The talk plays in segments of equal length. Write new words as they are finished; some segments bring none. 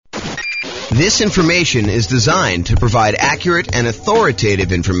This information is designed to provide accurate and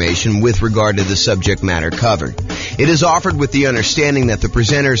authoritative information with regard to the subject matter covered. It is offered with the understanding that the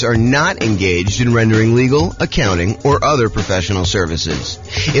presenters are not engaged in rendering legal, accounting, or other professional services.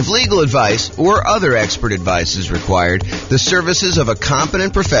 If legal advice or other expert advice is required, the services of a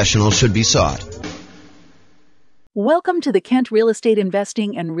competent professional should be sought. Welcome to the Kent Real Estate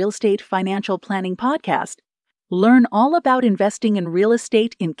Investing and Real Estate Financial Planning Podcast. Learn all about investing in real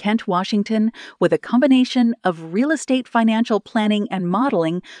estate in Kent, Washington, with a combination of real estate financial planning and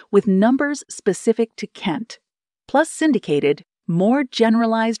modeling with numbers specific to Kent, plus syndicated, more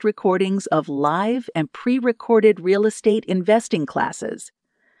generalized recordings of live and pre-recorded real estate investing classes.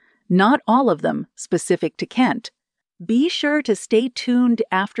 Not all of them specific to Kent. Be sure to stay tuned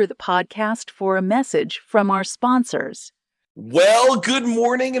after the podcast for a message from our sponsors. Well, good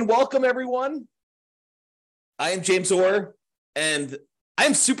morning and welcome, everyone. I am James Orr, and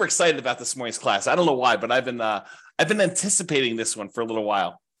I'm super excited about this morning's class. I don't know why, but I've been anticipating this one for a little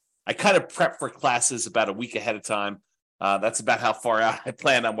while. I kind of prep for classes about a week ahead of time. That's about how far out I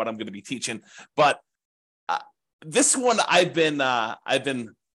plan on what I'm going to be teaching. But this one I've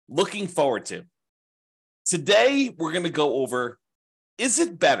been looking forward to. Today we're going to go over: is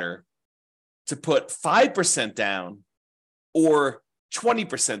it better to put 5% down or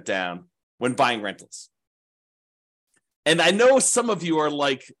 20% down when buying rentals? And I know some of you are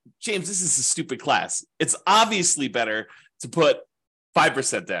like, James, this is a stupid class. It's obviously better to put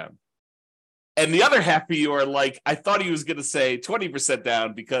 5% down. And the other half of you are like, I thought he was going to say 20%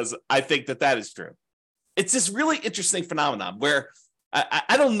 down because I think that is true. It's this really interesting phenomenon where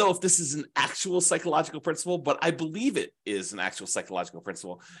I don't know if this is an actual psychological principle, but I believe it is an actual psychological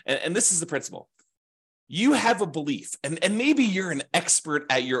principle. And this is the principle. You have a belief, and maybe you're an expert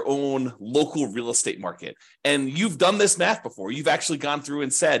at your own local real estate market, and you've done this math before. You've actually gone through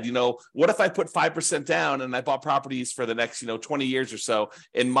and said, what if I put 5% down and I bought properties for the next, 20 years or so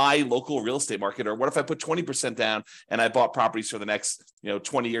in my local real estate market? Or what if I put 20% down and I bought properties for the next,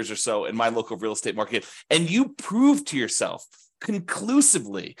 20 years or so in my local real estate market? And you prove to yourself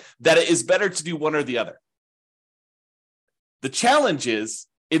conclusively that it is better to do one or the other. The challenge is,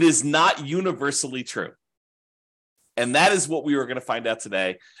 it is not universally true. And that is what we were going to find out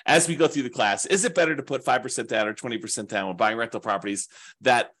today as we go through the class. Is it better to put 5% down or 20% down when buying rental properties?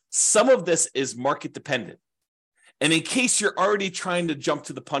 That some of this is market dependent. And in case you're already trying to jump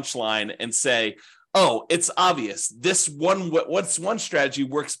to the punchline and say, oh, it's obvious, one strategy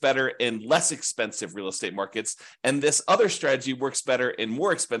works better in less expensive real estate markets, and this other strategy works better in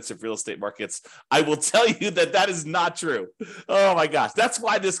more expensive real estate markets, I will tell you that is not true. Oh my gosh, that's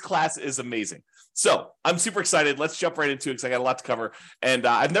why this class is amazing. So I'm super excited. Let's jump right into it because I got a lot to cover. And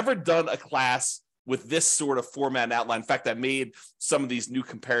I've never done a class with this sort of format and outline. In fact, I made some of these new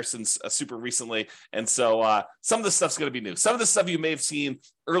comparisons super recently. And so some of this stuff's going to be new. Some of the stuff you may have seen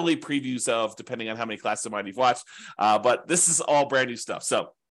early previews of, depending on how many classes of mine you've watched. But this is all brand new stuff. So,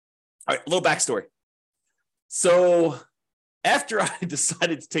 all right, a little backstory. So after I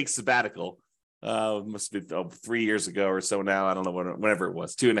decided to take sabbatical, must have been 3 years ago or so now. I don't know, whenever it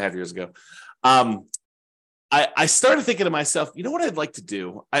was, 2.5 years ago. I started thinking to myself, you know what I'd like to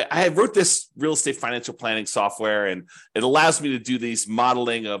do? I wrote this real estate financial planning software, and it allows me to do these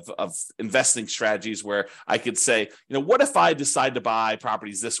modeling of investing strategies where I could say, what if I decide to buy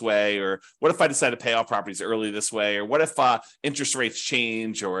properties this way? Or what if I decide to pay off properties early this way? Or what if interest rates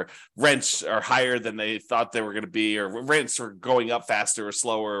change, or rents are higher than they thought they were going to be, or rents are going up faster or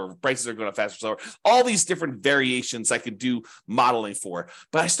slower, or prices are going up faster or slower? All these different variations I could do modeling for.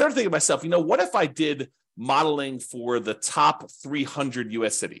 But I started thinking to myself, what if I did modeling for the top 300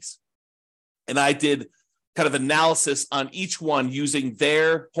 U.S. cities? And I did kind of analysis on each one using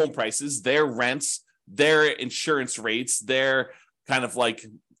their home prices, their rents, their insurance rates, their kind of like,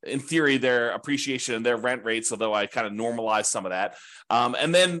 in theory, their appreciation and their rent rates, although I kind of normalized some of that.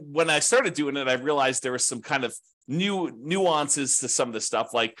 And then when I started doing it, I realized there was some kind of new nuances to some of this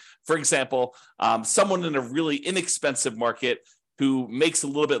stuff. Like, for example, someone in a really inexpensive market who makes a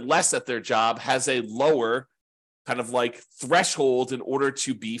little bit less at their job has a lower kind of like threshold in order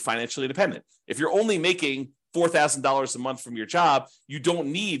to be financially independent. If you're only making $4,000 a month from your job, you don't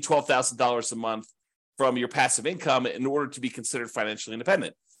need $12,000 a month from your passive income in order to be considered financially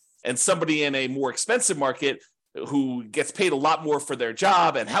independent. And somebody in a more expensive market who gets paid a lot more for their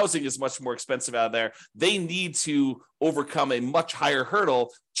job, and housing is much more expensive out there, they need to overcome a much higher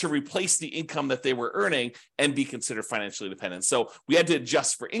hurdle to replace the income that they were earning and be considered financially independent. So we had to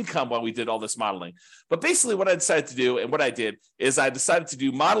adjust for income while we did all this modeling. But basically what I decided to do, and what I did, is I decided to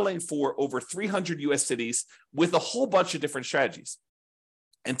do modeling for over 300 US cities with a whole bunch of different strategies.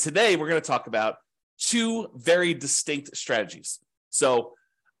 And today we're going to talk about two very distinct strategies. So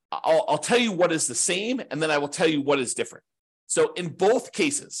I'll tell you what is the same, and then I will tell you what is different. So in both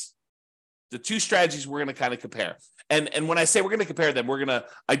cases, the two strategies we're going to kind of compare. And when I say we're going to compare them,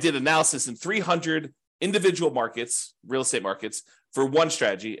 I did analysis in 300 individual markets, real estate markets, for one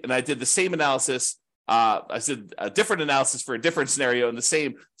strategy. And I did the same analysis. I did a different analysis for a different scenario in the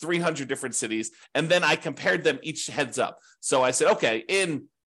same 300 different cities. And then I compared them each heads up. So I said, okay, in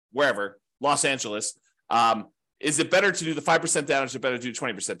wherever, Los Angeles, is it better to do the 5% down or is it better to do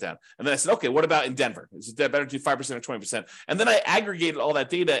 20% down? And then I said, okay, what about in Denver? Is it better to do 5% or 20%? And then I aggregated all that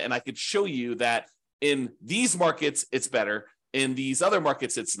data and I could show you that in these markets, it's better. In these other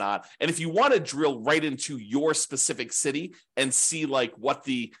markets, it's not. And if you want to drill right into your specific city and see like what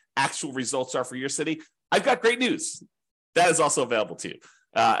the actual results are for your city, I've got great news. That is also available to you,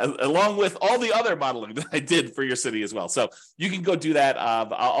 along with all the other modeling that I did for your city as well. So you can go do that.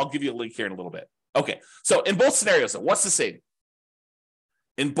 I'll give you a link here in a little bit. Okay, so in both scenarios, what's the same?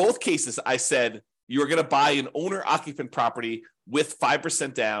 In both cases, I said you're going to buy an owner-occupant property with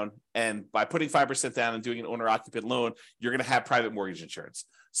 5% down, and by putting 5% down and doing an owner-occupant loan, you're going to have private mortgage insurance.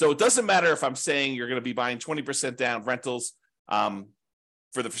 So it doesn't matter if I'm saying you're going to be buying 20% down rentals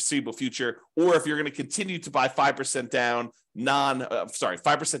for the foreseeable future, or if you're going to continue to buy 5% down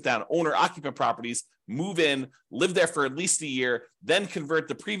 5% down owner-occupant properties, move in, live there for at least a year, then convert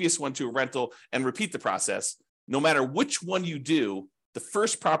the previous one to a rental and repeat the process. No matter which one you do, the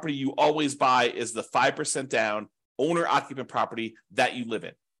first property you always buy is the 5% down owner-occupant property that you live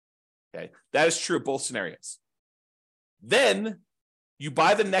in. Okay, that is true of both scenarios. Then you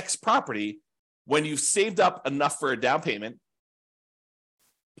buy the next property when you've saved up enough for a down payment,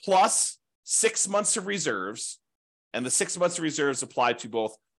 plus 6 months of reserves, and the 6 months of reserves apply to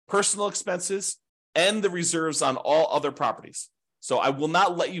both personal expenses and the reserves on all other properties. So I will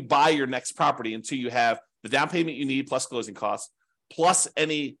not let you buy your next property until you have the down payment you need plus closing costs, plus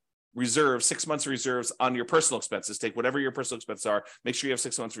any reserves, 6 months of reserves on your personal expenses. Take whatever your personal expenses are, make sure you have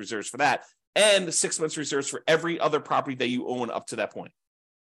 6 months of reserves for that, and 6 months of reserves for every other property that you own up to that point.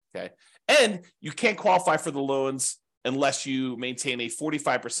 Okay. And you can't qualify for the loans unless you maintain a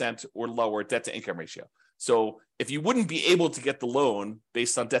 45% or lower debt to income ratio. So if you wouldn't be able to get the loan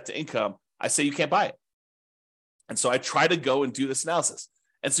based on debt to income, I say you can't buy it. And so I try to go and do this analysis.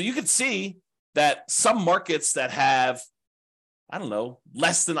 And so you can see that some markets that have, I don't know,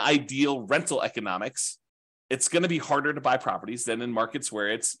 less than ideal rental economics, it's going to be harder to buy properties than in markets where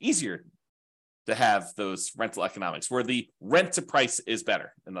it's easier to have those rental economics, where the rent to price is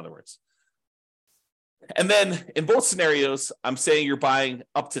better, in other words. And then in both scenarios, I'm saying you're buying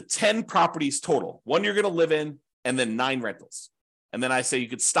up to 10 properties total, one you're going to live in, and then 9 rentals. And then I say you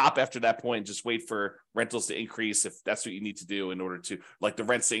could stop after that point and just wait for rentals to increase if that's what you need to do in order to, like the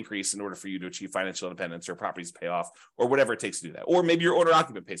rents to increase in order for you to achieve financial independence or properties pay off or whatever it takes to do that. Or maybe your owner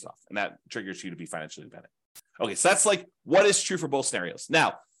occupant pays off and that triggers you to be financially independent. Okay, so that's like what is true for both scenarios.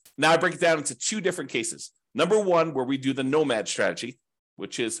 Now I break it down into 2 different cases. Number one, where we do the nomad strategy,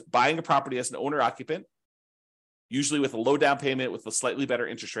 which is buying a property as an owner occupant, usually with a low down payment with a slightly better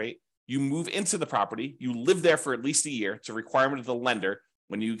interest rate. You move into the property, you live there for at least a year. It's a requirement of the lender.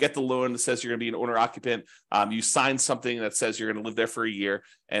 When you get the loan that says you're going to be an owner occupant, you sign something that says you're going to live there for a year.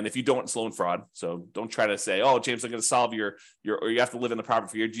 And if you don't, it's loan fraud. So don't try to say, oh, James, I'm going to solve or you have to live in the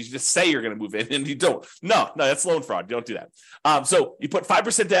property for a year. You just say you're going to move in and you don't. No, that's loan fraud. You don't do that. So you put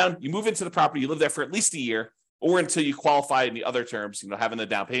 5% down, you move into the property, you live there for at least a year or until you qualify in the other terms, having the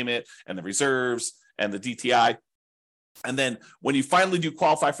down payment and the reserves and the DTI. And then when you finally do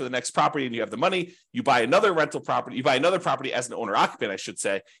qualify for the next property and you have the money, you buy another rental property, you buy another property as an owner occupant, I should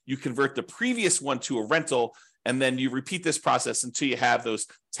say, you convert the previous one to a rental, and then you repeat this process until you have those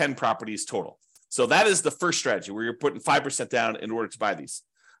 10 properties total. So that is the first strategy where you're putting 5% down in order to buy these.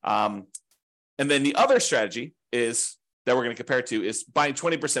 And then the other strategy is that we're going to compare to is buying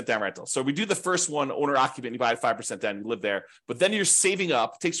 20% down rental. So we do the first one, owner occupant, you buy 5% down, you live there, but then you're saving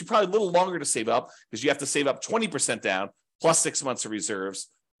up. It takes you probably a little longer to save up because you have to save up 20% down plus 6 months of reserves,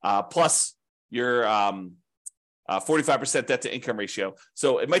 plus your 45% debt to income ratio.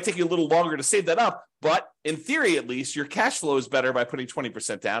 So it might take you a little longer to save that up, but in theory, at least your cash flow is better by putting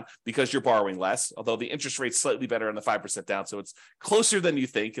 20% down because you're borrowing less, although the interest rate's slightly better on the 5% down. So it's closer than you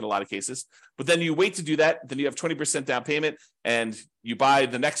think in a lot of cases, but then you wait to do that. Then you have 20% down payment and you buy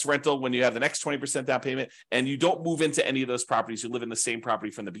the next rental when you have the next 20% down payment and you don't move into any of those properties. You live in the same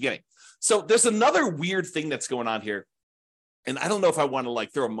property from the beginning. So there's another weird thing that's going on here. And I don't know if I want to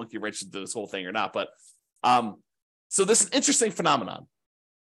throw a monkey wrench into this whole thing or not, but so this is an interesting phenomenon.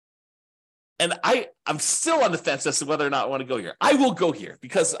 And I'm still on the fence as to whether or not I want to go here. I will go here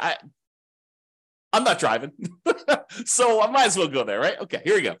because I'm not driving. So I might as well go there, right? Okay,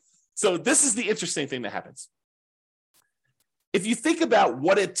 here we go. So this is the interesting thing that happens. If you think about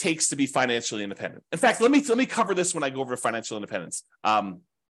what it takes to be financially independent. In fact, let me cover this when I go over financial independence,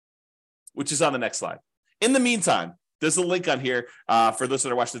 which is on the next slide. In the meantime, there's a link on here for those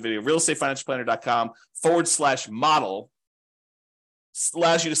that are watching the video, realestatefinancialplanner.com/model.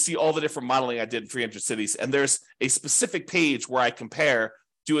 Allows you to see all the different modeling I did in 300 cities. And there's a specific page where I compare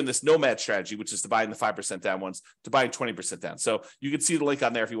doing this nomad strategy, which is to buying the 5% down ones to buying 20% down. So you can see the link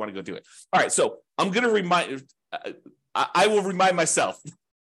on there if you want to go do it. All right. So I'm going to I will remind myself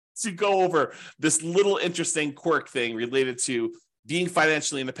to go over this little interesting quirk thing related to being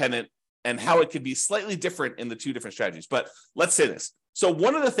financially independent and how it could be slightly different in the two different strategies. But let's say this. So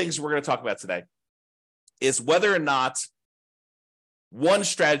one of the things we're going to talk about today is whether or not one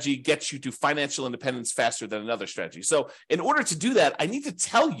strategy gets you to financial independence faster than another strategy. So in order to do that, I need to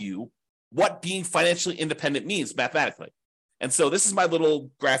tell you what being financially independent means mathematically. And so this is my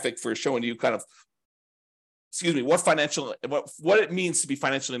little graphic for showing you kind of, what it means to be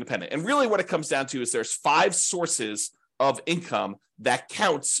financially independent. And really what it comes down to is there's 5 sources of income that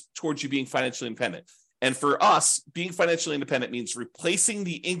counts towards you being financially independent. And for us, being financially independent means replacing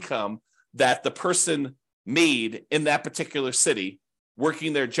the income that the person made in that particular city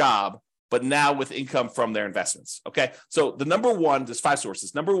working their job, but now with income from their investments. Okay. So there's 5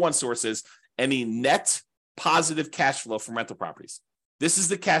 sources. Number 1 source is any net positive cash flow from rental properties. This is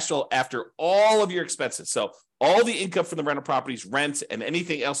the cash flow after all of your expenses. So all the income from the rental properties, rent, and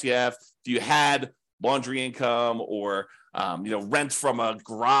anything else you have. If you had laundry income or rent from a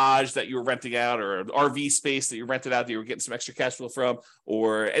garage that you were renting out or an RV space that you rented out that you were getting some extra cash flow from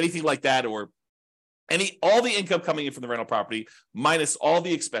or anything like that, or all the income coming in from the rental property minus all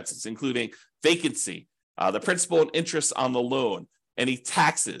the expenses, including vacancy, the principal and interest on the loan, any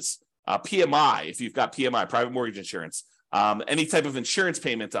taxes, PMI, if you've got PMI, private mortgage insurance, any type of insurance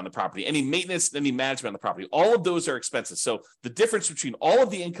payment on the property, any maintenance, any management on the property, all of those are expenses. So the difference between all of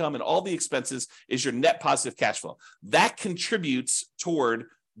the income and all the expenses is your net positive cash flow. That contributes toward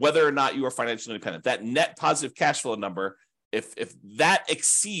whether or not you are financially independent. That net positive cash flow number, if that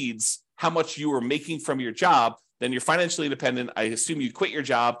exceeds how much you are making from your job, then you're financially independent. I assume you quit your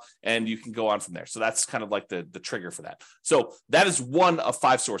job and you can go on from there. So that's kind of like the trigger for that. So that is one of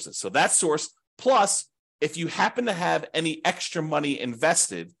 5 sources. So that source, plus if you happen to have any extra money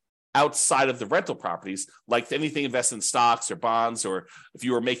invested outside of the rental properties, like anything invested in stocks or bonds, or if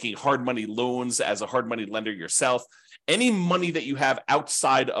you are making hard money loans as a hard money lender yourself, any money that you have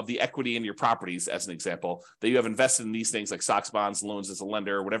outside of the equity in your properties, as an example, that you have invested in these things like stocks, bonds, loans as a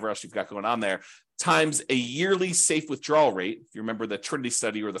lender, or whatever else you've got going on there, times a yearly safe withdrawal rate. If you remember the Trinity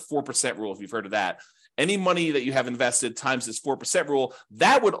study or the 4% rule, if you've heard of that, any money that you have invested times this 4% rule,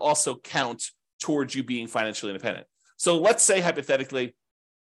 that would also count towards you being financially independent. So let's say hypothetically,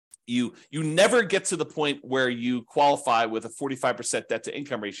 you never get to the point where you qualify with a 45% debt to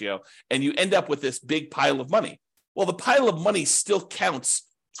income ratio and you end up with this big pile of money. Well, the pile of money still counts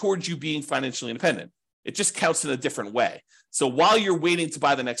towards you being financially independent. It just counts in a different way. So while you're waiting to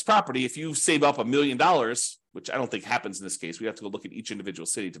buy the next property, if you save up $1 million, which I don't think happens in this case, we have to go look at each individual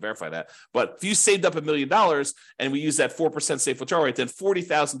city to verify that. But if you saved up $1 million and we use that 4% safe withdrawal rate, then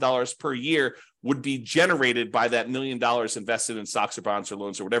 $40,000 per year would be generated by that $1 million invested in stocks or bonds or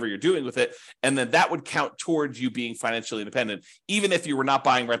loans or whatever you're doing with it. And then that would count towards you being financially independent, even if you were not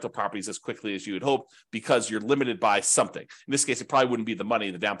buying rental properties as quickly as you would hope, because you're limited by something. In this case, it probably wouldn't be the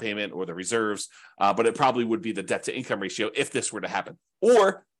money, the down payment or the reserves, but it probably would be the debt to income ratio if this were to happen.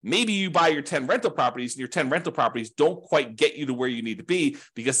 Or maybe you buy your 10 rental properties and your 10 rental properties don't quite get you to where you need to be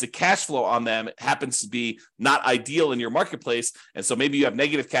because the cash flow on them happens to be not ideal in your marketplace. And so maybe you have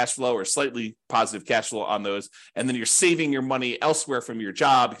negative cash flow or slightly positive cash flow on those. And then you're saving your money elsewhere from your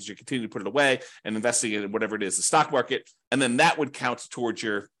job because you're continuing to put it away and investing in whatever it is, the stock market. And then that would count towards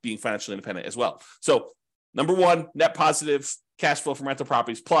your being financially independent as well. So number 1, net positive cash flow from rental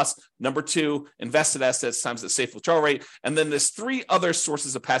properties, plus number 2, invested assets times the safe withdrawal rate. And then there's 3 other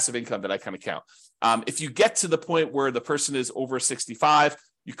sources of passive income that I kind of count. If you get to the point where the person is over 65,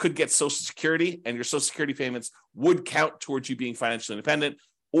 you could get Social Security, and your Social Security payments would count towards you being financially independent.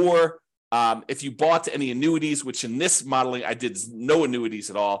 Or if you bought any annuities, which in this modeling, I did no annuities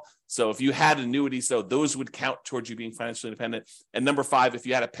at all. So if you had annuities, though, those would count towards you being financially independent. And number 5, if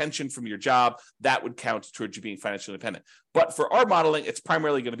you had a pension from your job, that would count towards you being financially independent. But for our modeling, it's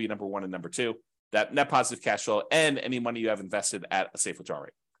primarily going to be number 1 and number 2, that net positive cash flow and any money you have invested at a safe withdrawal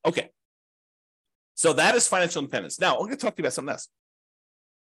rate. Okay. So that is financial independence. Now, I'm going to talk to you about something else.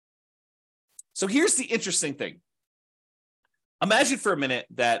 So here's the interesting thing. Imagine for a minute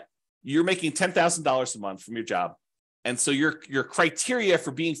that you're making $10,000 a month from your job. And so your criteria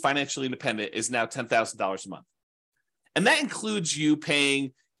for being financially independent is now $10,000 a month. And that includes you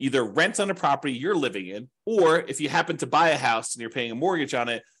paying either rent on a property you're living in, or if you happen to buy a house and you're paying a mortgage on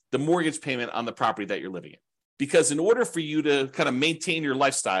it, the mortgage payment on the property that you're living in. Because in order for you to kind of maintain your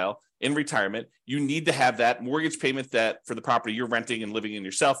lifestyle in retirement, you need to have that mortgage payment that for the property you're renting and living in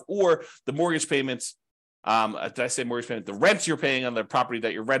yourself, or the mortgage payments, did I say mortgage payment? The rent you're paying on the property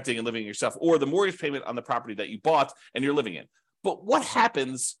that you're renting and living in yourself, or the mortgage payment on the property that you bought and you're living in. But what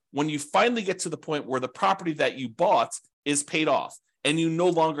happens when you finally get to the point where the property that you bought is paid off and you no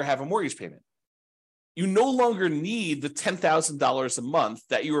longer have a mortgage payment? You no longer need the $10,000 a month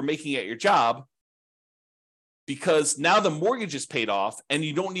that you were making at your job, because now the mortgage is paid off and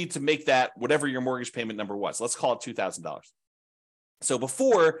you don't need to make that whatever your mortgage payment number was. Let's call it $2,000. So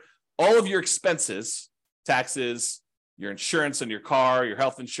before, all of your expenses, taxes, your insurance on your car, your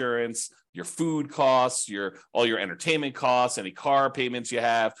health insurance, your food costs, all your entertainment costs, any car payments you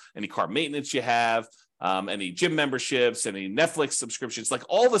have, any car maintenance you have, any gym memberships, any Netflix subscriptions, like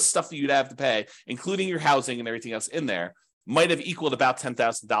all the stuff that you'd have to pay, including your housing and everything else in there, might have equaled about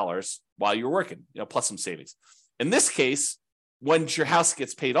 $10,000 while you were working, plus some savings. In this case, when your house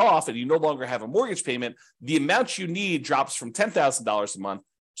gets paid off and you no longer have a mortgage payment, the amount you need drops from $10,000 a month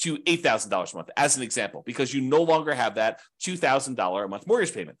to $8,000 a month, as an example, because you no longer have that $2,000 a month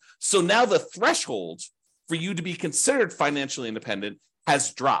mortgage payment. So now the threshold for you to be considered financially independent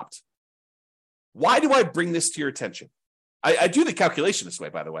has dropped. Why do I bring this to your attention? I do the calculation this way,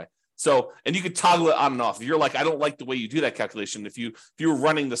 by the way. So, and you could toggle it on and off. If you're like, I don't like the way you do that calculation, if you were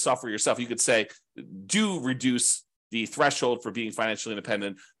running the software yourself, you could say, do reduce the threshold for being financially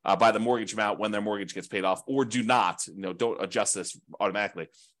independent by the mortgage amount when their mortgage gets paid off, or do not, don't adjust this automatically.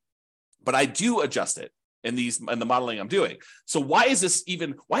 But I do adjust it in the modeling I'm doing. So why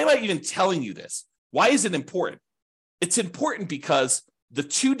am I even telling you this? Why is it important? It's important because the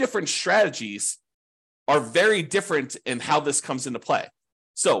two different strategies are very different in how this comes into play.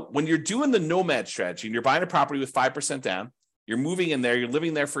 So when you're doing the nomad strategy and you're buying a property with 5% down, you're moving in there, you're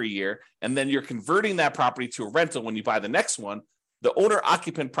living there for a year, and then you're converting that property to a rental when you buy the next one, the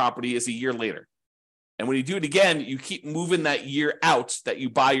owner-occupant property is a year later. And when you do it again, you keep moving that year out that you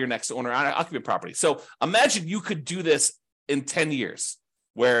buy your next owner-occupant property. So imagine you could do this in 10 years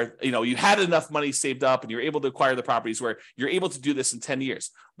where you had enough money saved up and you're able to acquire the properties where you're able to do this in 10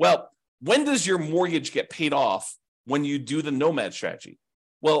 years. Well, when does your mortgage get paid off when you do the nomad strategy?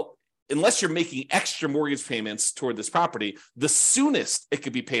 Well, unless you're making extra mortgage payments toward this property, the soonest it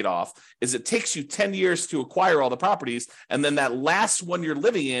could be paid off is it takes you 10 years to acquire all the properties, and then that last one you're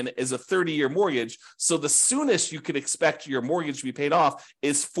living in is a 30-year mortgage. So the soonest you could expect your mortgage to be paid off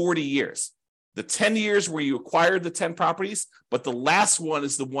is 40 years. The 10 years where you acquired the 10 properties, but the last one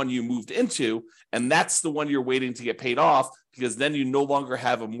is the one you moved into, and that's the one you're waiting to get paid off, because then you no longer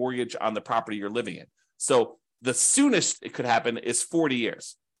have a mortgage on the property you're living in. So the soonest it could happen is 40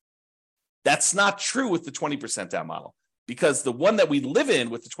 years. That's not true with the 20% down model, because the one that we live in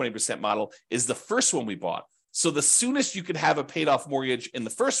with the 20% model is the first one we bought. So the soonest you could have a paid off mortgage in the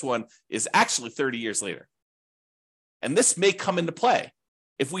first one is actually 30 years later. And this may come into play.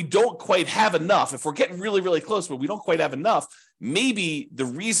 If we don't quite have enough, if we're getting really, really close, but we don't quite have enough, maybe the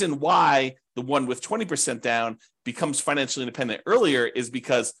reason why the one with 20% down becomes financially independent earlier is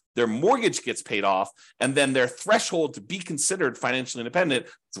because their mortgage gets paid off, and then their threshold to be considered financially independent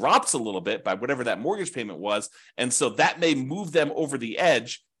drops a little bit by whatever that mortgage payment was. And so that may move them over the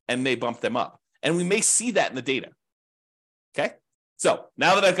edge and may bump them up. And we may see that in the data. Okay. So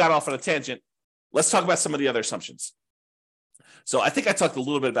now that I've got off on a tangent, let's talk about some of the other assumptions. So I think I talked a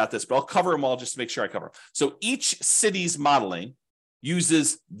little bit about this, but I'll cover them all just to make sure I cover them. So each city's modeling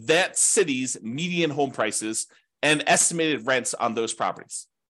uses that city's median home prices and estimated rents on those properties.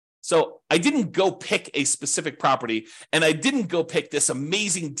 So I didn't go pick a specific property, and I didn't go pick this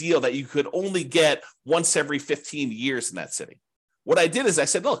amazing deal that you could only get once every 15 years in that city. What I did is I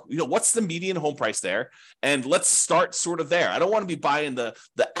said, look, what's the median home price there? And let's start sort of there. I don't want to be buying the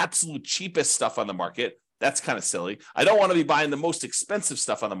absolute cheapest stuff on the market. That's kind of silly. I don't want to be buying the most expensive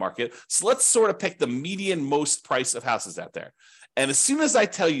stuff on the market. So let's sort of pick the median most price of houses out there. And as soon as I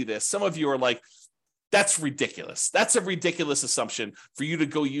tell you this, some of you are like, that's ridiculous. That's a ridiculous assumption for you to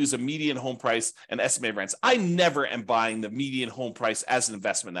go use a median home price and estimated rents. I never am buying the median home price as an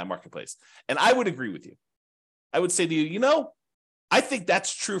investment in that marketplace. And I would agree with you. I would say to you, I think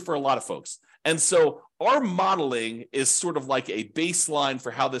that's true for a lot of folks. And so our modeling is sort of like a baseline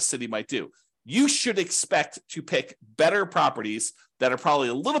for how this city might do. You should expect to pick better properties that are probably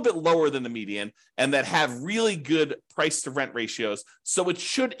a little bit lower than the median and that have really good price to rent ratios. So it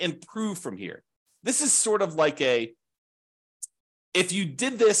should improve from here. This is sort of like if you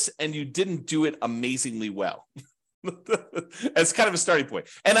did this and you didn't do it amazingly well. As kind of a starting point.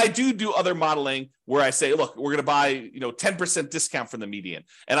 And I do other modeling where I say, look, we're going to buy 10% discount from the median.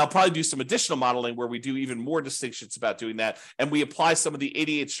 And I'll probably do some additional modeling where we do even more distinctions about doing that. And we apply some of the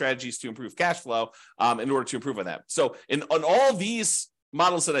 88 strategies to improve cash flow in order to improve on that. So on all these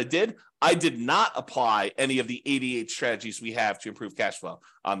models that I did not apply any of the 88 strategies we have to improve cash flow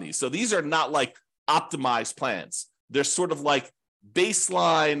on these. So these are not like optimized plans. They're sort of like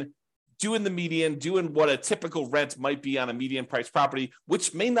baseline, doing the median, doing what a typical rent might be on a median price property,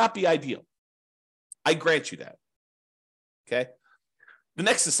 which may not be ideal. I grant you that. Okay. The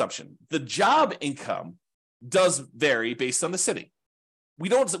next assumption, the job income does vary based on the city. We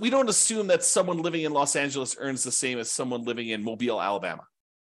don't assume that someone living in Los Angeles earns the same as someone living in Mobile, Alabama.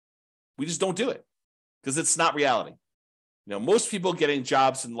 We just don't do it because it's not reality. Most people getting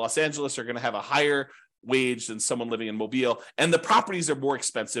jobs in Los Angeles are going to have a higher wage than someone living in Mobile, and the properties are more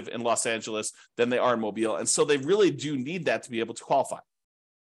expensive in Los Angeles than they are in Mobile, and so they really do need that to be able to qualify.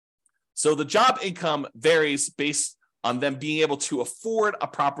 So the job income varies based on them being able to afford a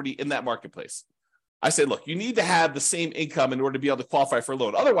property in that marketplace. I say, look, you need to have the same income in order to be able to qualify for a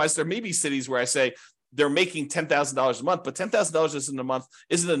loan. Otherwise, there may be cities where I say they're making $10,000 a month, but $10,000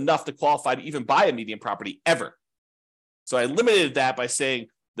 isn't enough to qualify to even buy a median property ever. So I limited that by saying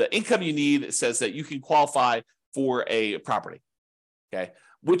the income you need says that you can qualify for a property, okay?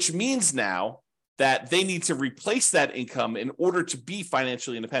 Which means now that they need to replace that income in order to be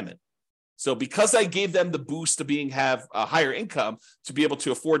financially independent. So because I gave them the boost to have a higher income to be able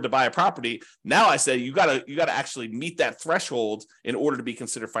to afford to buy a property, now I say you gotta actually meet that threshold in order to be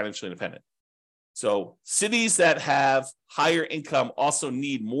considered financially independent. So cities that have higher income also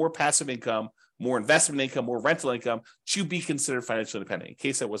need more passive income, more investment income, more rental income to be considered financially independent, in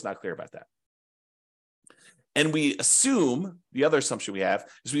case I was not clear about that. And we assume, the other assumption we have,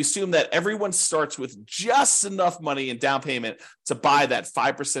 is we assume that everyone starts with just enough money in down payment to buy that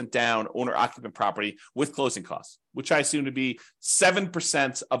 5% down owner-occupant property with closing costs, which I assume to be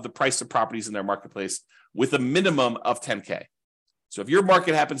 7% of the price of properties in their marketplace with a minimum of $10K. So if your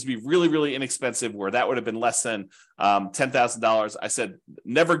market happens to be really, really inexpensive, where that would have been less than $10,000, I said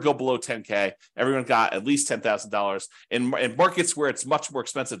never go below $10K. Everyone got at least $10,000. In markets where it's much more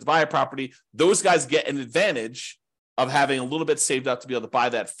expensive to buy a property, those guys get an advantage of having a little bit saved up to be able to buy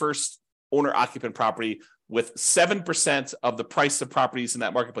that first owner-occupant property with 7% of the price of properties in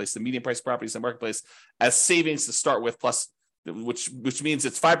that marketplace, the median price of properties in the marketplace, as savings to start with, plus which means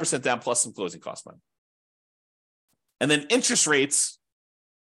it's 5% down plus some closing cost money. And then interest rates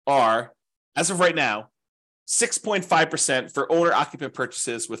are, as of right now, 6.5% for owner-occupant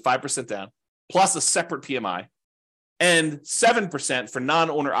purchases with 5% down, plus a separate PMI, and 7% for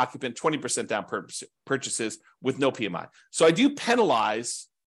non-owner-occupant 20% down purchases with no PMI. So I do penalize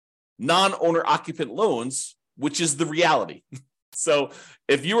non-owner-occupant loans, which is the reality. So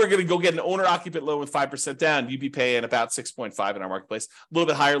if you were going to go get an owner-occupant loan with 5% down, you'd be paying about 6.5 in our marketplace, a little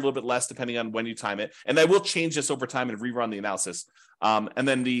bit higher, a little bit less, depending on when you time it. And I will change this over time and rerun the analysis. And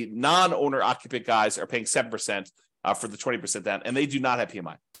then the non-owner-occupant guys are paying 7% for the 20% down, and they do not have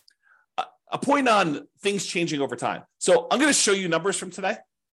PMI. A point on things changing over time. So I'm going to show you numbers from today.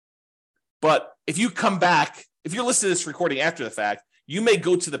 But if you come back, if you're listening to this recording after the fact, you may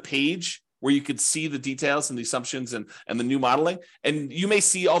go to the page where you could see the details and the assumptions and the new modeling, and you may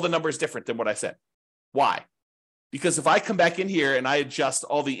see all the numbers different than what I said. Why? Because if I come back in here and I adjust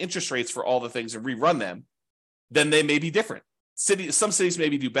all the interest rates for all the things and rerun them, then they may be different. Some cities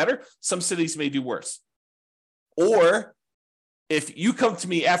maybe do better, some cities may do worse. Or if you come to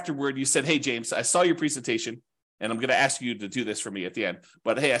me afterward, you said, hey, James, I saw your presentation, and I'm going to ask you to do this for me at the end,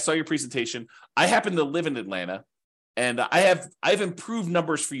 but hey, I saw your presentation. I happen to live in Atlanta, and I've improved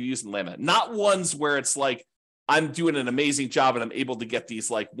numbers for you using Atlanta, not ones where it's like I'm doing an amazing job and I'm able to get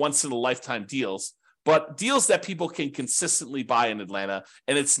these like once in a lifetime deals, but deals that people can consistently buy in Atlanta.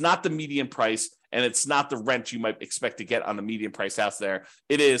 And it's not the median price, and it's not the rent you might expect to get on the median price house there.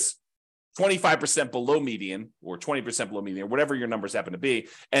 It is 25% below median or 20% below median, or whatever your numbers happen to be.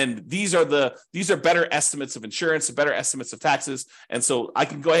 And these are better estimates of insurance, better estimates of taxes. And so I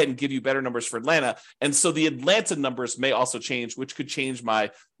can go ahead and give you better numbers for Atlanta. And so the Atlanta numbers may also change, which could change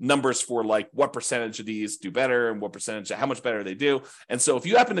my numbers for like what percentage of these do better and what percentage, how much better they do. And so if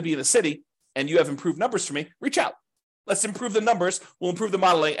you happen to be in a city and you have improved numbers for me, reach out. Let's improve the numbers. We'll improve the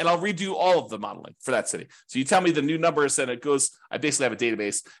modeling, and I'll redo all of the modeling for that city. So you tell me the new numbers, and it goes, I basically have a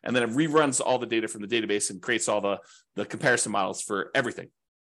database, and then it reruns all the data from the database and creates all the comparison models for everything.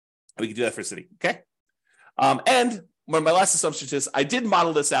 We can do that for a city, okay? And one of my last assumptions is I did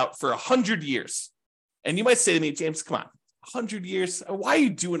model this out for 100 years. And you might say to me, James, come on, 100 years? Why are you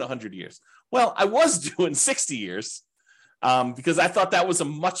doing 100 years? Well, I was doing 60 years because I thought that was a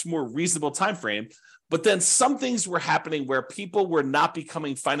much more reasonable time frame. But then some things were happening where people were not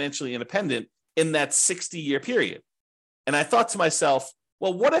becoming financially independent in that 60-year period. And I thought to myself,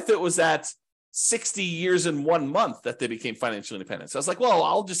 well, what if it was at 60 years and 1 month that they became financially independent? So I was like, well,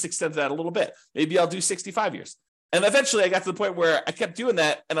 I'll just extend that a little bit. Maybe I'll do 65 years. And eventually I got to the point where I kept doing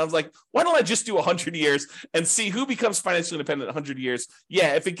that. And I was like, why don't I just do 100 years and see who becomes financially independent in 100 years?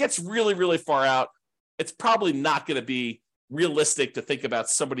 Yeah, if it gets really, really far out, it's probably not going to be realistic to think about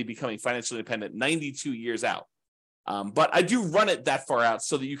somebody becoming financially independent 92 years out. But I do run it that far out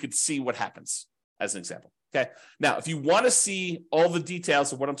so that you could see what happens as an example. Okay. Now, if you want to see all the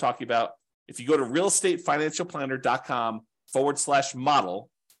details of what I'm talking about, if you go to realestatefinancialplanner.com/model,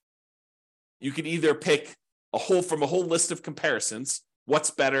 you can either pick from a whole list of comparisons,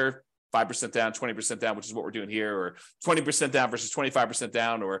 what's better, 5% down, 20% down, which is what we're doing here, or 20% down versus 25%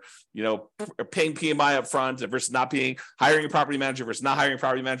 down, or paying PMI up front versus not paying, hiring a property manager versus not hiring a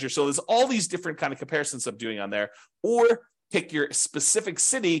property manager. So there's all these different kind of comparisons I'm doing on there. Or pick your specific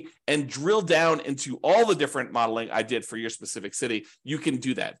city and drill down into all the different modeling I did for your specific city. You can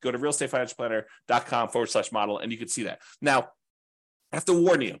do that. Go to realestatefinancialplanner.com/model and you can see that. Now, I have to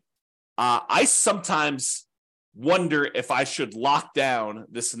warn you, I sometimes wonder if I should lock down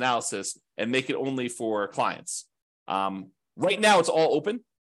this analysis and make it only for clients. Right now, it's all open,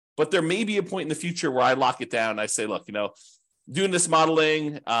 but there may be a point in the future where I lock it down. I say, look, doing this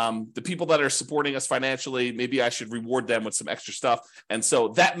modeling, the people that are supporting us financially, maybe I should reward them with some extra stuff. And so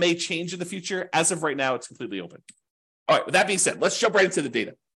that may change in the future. As of right now, it's completely open. All right, with that being said, let's jump right into the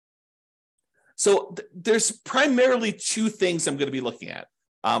data. So there's primarily two things I'm going to be looking at.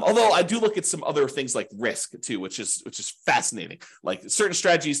 Although I do look at some other things like risk too, which is fascinating. Like certain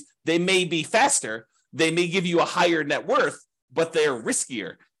strategies, they may be faster, they may give you a higher net worth, but they're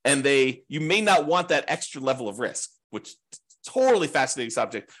riskier, and you may not want that extra level of risk, which totally fascinating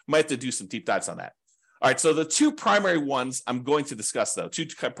subject. Might have to do some deep dives on that. All right, so the two primary ones I'm going to discuss, though, two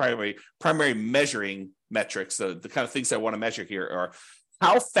primary measuring metrics, the kind of things I want to measure here are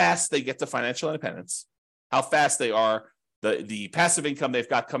how fast they get to financial independence, how fast they are, the passive income they've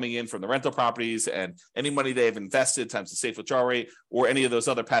got coming in from the rental properties and any money they've invested times the safe withdrawal rate, or any of those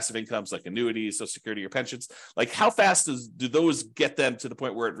other passive incomes like annuities, Social Security, or pensions. Like how fast do those get them to the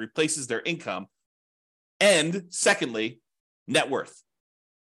point where it replaces their income? And secondly, net worth.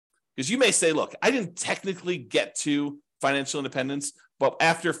 Because you may say, look, I didn't technically get to financial independence, but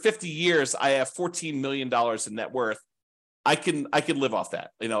after 50 years, I have $14 million in net worth. I can live off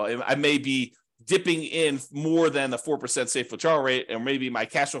that. I may be dipping in more than the 4% safe withdrawal rate, or maybe my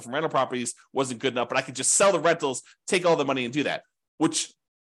cash flow from rental properties wasn't good enough, but I could just sell the rentals, take all the money and do that, which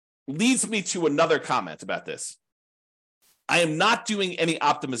leads me to another comment about this. I am not doing any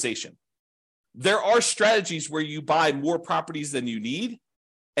optimization. There are strategies where you buy more properties than you need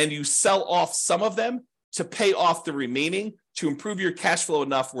and you sell off some of them to pay off the remaining to improve your cash flow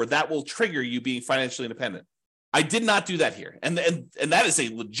enough where that will trigger you being financially independent. I did not do that here. And that is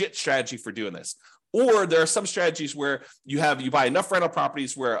a legit strategy for doing this. Or there are some strategies where you buy enough rental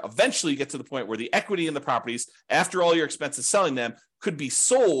properties where eventually you get to the point where the equity in the properties, after all your expenses selling them, could be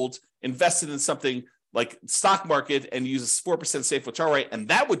sold, invested in something like stock market and use a 4% safe withdrawal rate, and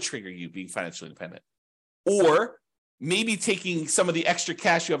that would trigger you being financially independent. Or maybe taking some of the extra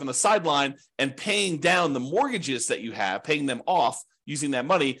cash you have on the sideline and paying down the mortgages that you have, paying them off, using that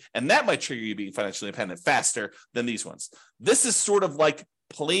money, and that might trigger you being financially independent faster than these ones. This is sort of like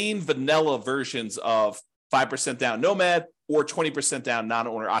plain vanilla versions of 5% down nomad or 20% down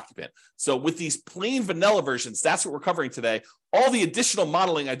non-owner occupant. So with these plain vanilla versions, that's what we're covering today. All the additional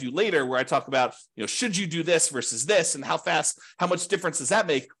modeling I do later where I talk about, should you do this versus this and how much difference does that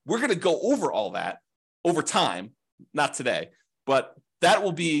make? We're going to go over all that over time, not today, but that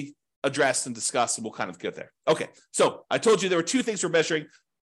will be addressed and discussed, and we'll kind of get there. Okay, so I told you there were two things we're measuring.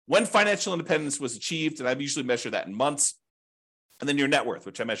 When financial independence was achieved, and I usually measure that in months, and then your net worth,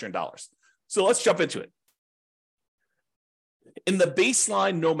 which I measure in dollars. So let's jump into it. In the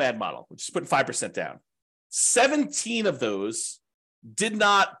baseline nomad model, which is putting 5% down, 17 of those did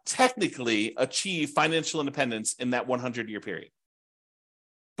not technically achieve financial independence in that 100-year period.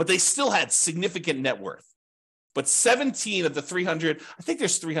 But they still had significant net worth. But 17 of the 300, I think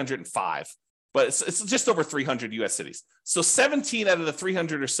there's 305 but it's just over 300 U.S. cities. So 17 out of the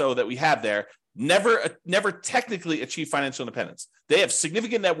 300 or so that we have there never technically achieved financial independence. They have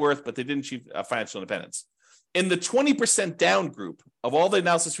significant net worth, but they didn't achieve financial independence. In the 20% down group, of all the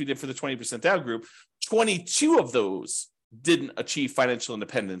analysis we did for the 20% down group, 22 of those didn't achieve financial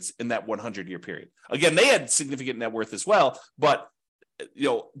independence in that 100-year period. Again, they had significant net worth as well, but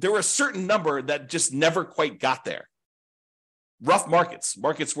there were a certain number that just never quite got there. Rough markets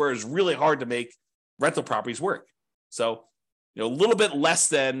where it's really hard to make rental properties work. So, a little bit less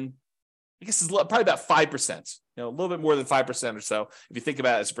than, I guess it's probably about 5%, a little bit more than 5% or so. If you think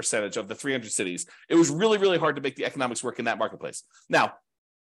about it as a percentage of the 300 cities, it was really, really hard to make the economics work in that marketplace. Now,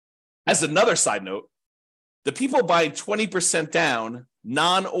 as another side note, the people buying 20% down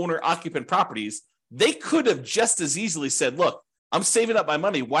non-owner occupant properties, they could have just as easily said, look, I'm saving up my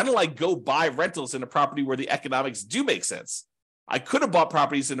money. Why don't I go buy rentals in a property where the economics do make sense? I could have bought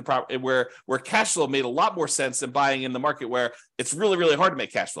properties in a property where cash flow made a lot more sense than buying in the market where it's really, really hard to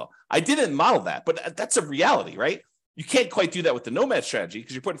make cash flow. I didn't model that, but that's a reality, right? You can't quite do that with the nomad strategy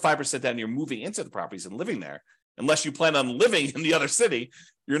because you're putting 5% down and you're moving into the properties and living there. Unless you plan on living in the other city,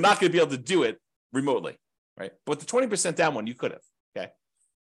 you're not going to be able to do it remotely, right? But the 20% down one, you could have, okay?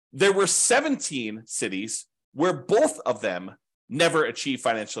 There were 17 cities where both of them never achieved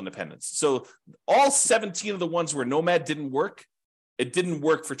financial independence. So all 17 of the ones where nomad didn't work, it didn't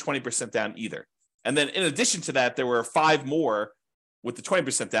work for 20% down either. And then in addition to that, there were 5 more with the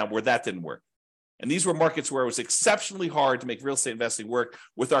 20% down where that didn't work. And these were markets where it was exceptionally hard to make real estate investing work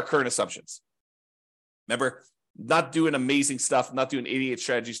with our current assumptions. Remember, not doing amazing stuff, not doing 88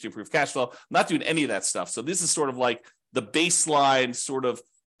 strategies to improve cash flow, not doing any of that stuff. So this is sort of like the baseline sort of,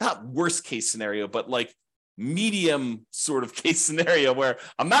 not worst case scenario, but like medium sort of case scenario where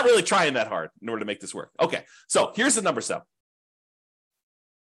I'm not really trying that hard in order to make this work. Okay, so here's the numbers though.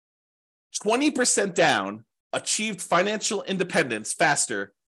 20% down achieved financial independence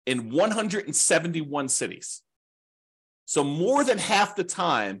faster in 171 cities. So more than half the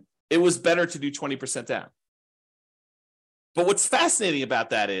time, it was better to do 20% down. But what's fascinating about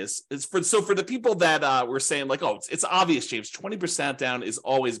that is for the people that were saying like, oh, it's obvious, James, 20% down is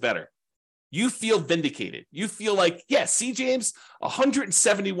always better. You feel vindicated. You feel like, yeah, see, James,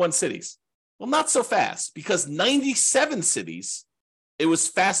 171 cities. Well, not so fast because 97 cities, it was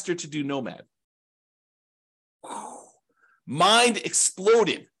faster to do nomad. Mind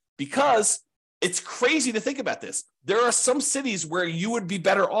exploded because it's crazy to think about this. There are some cities where you would be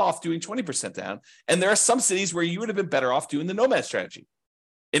better off doing 20% down, and there are some cities where you would have been better off doing the nomad strategy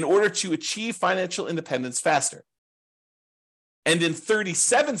in order to achieve financial independence faster. And in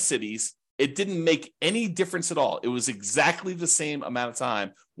 37 cities, it didn't make any difference at all. It was exactly the same amount of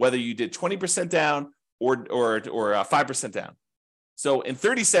time, whether you did 20% down or 5% down. So in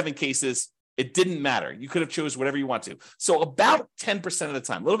 37 cases, it didn't matter. You could have chose whatever you want to. So about 10% of the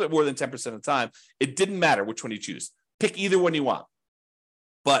time, a little bit more than 10% of the time, it didn't matter which one you choose. Pick either one you want.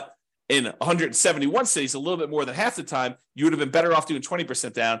 But in 171 cities, a little bit more than half the time, you would have been better off doing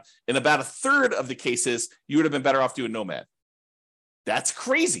 20% down. In about a third of the cases, you would have been better off doing nomad. That's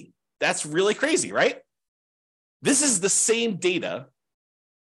crazy. That's really crazy, right? This is the same data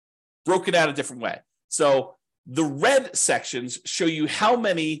broken out a different way. So the red sections show you how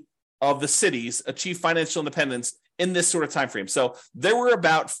many of the cities achieve financial independence in this sort of time frame. So there were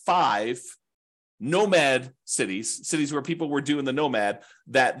about 5 nomad cities where people were doing the nomad,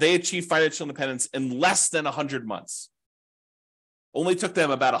 that they achieved financial independence in less than 100 months. Only took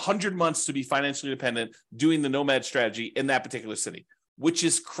them about 100 months to be financially independent doing the nomad strategy in that particular city, which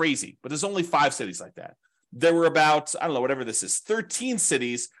is crazy. But there's only 5 cities like that. There were about, I don't know, whatever this is, 13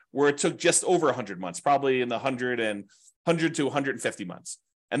 cities where it took just over 100 months, probably in the 100 to 150 months.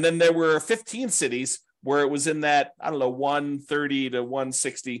 And then there were 15 cities where it was in that, I don't know, 130 to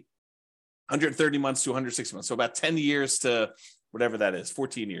 160, 130 months to 160 months. So about 10 years to whatever that is,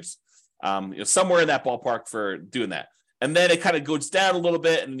 14 years, somewhere in that ballpark for doing that. And then it kind of goes down a little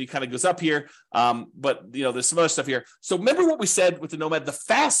bit and it kind of goes up here. But there's some other stuff here. So remember what we said with the nomad, the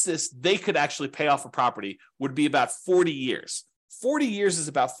fastest they could actually pay off a property would be about 40 years. 40 years is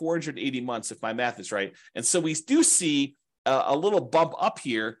about 480 months, if my math is right. And so we do see a little bump up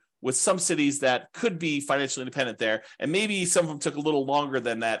here with some cities that could be financially independent there. And maybe some of them took a little longer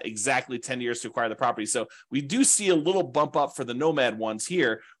than that, exactly 10 years to acquire the property. So we do see a little bump up for the nomad ones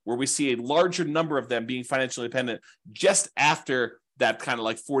here, where we see a larger number of them being financially independent just after that kind of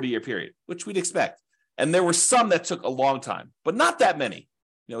like 40-year period, which we'd expect. And there were some that took a long time, but not that many.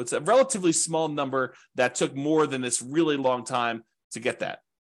 It's a relatively small number that took more than this really long time to get that.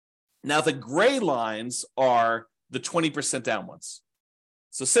 Now, the gray lines are the 20% down ones.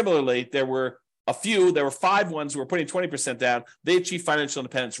 So similarly, there were 5 ones who were putting 20% down. They achieved financial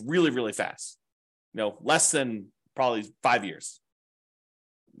independence really, really fast. Less than probably 5 years.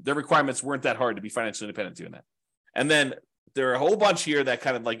 Their requirements weren't that hard to be financially independent doing that. And then there are a whole bunch here that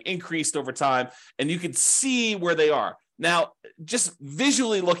kind of like increased over time, and you can see where they are. Now, just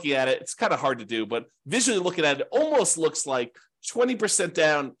visually looking at it, it's kind of hard to do, but visually looking at it, it almost looks like 20%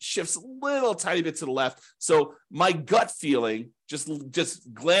 down shifts a little tiny bit to the left. So my gut feeling,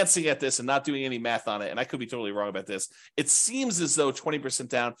 just glancing at this and not doing any math on it, and I could be totally wrong about this, it seems as though 20%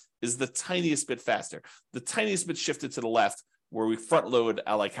 down is the tiniest bit faster, the tiniest bit shifted to the left, where we front load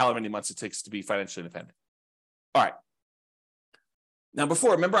like however many months it takes to be financially independent. All right. Now,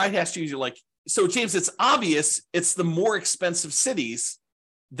 before, remember I asked you, you're like, so James, it's obvious it's the more expensive cities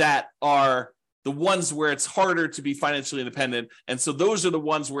that are the ones where it's harder to be financially independent. And so those are the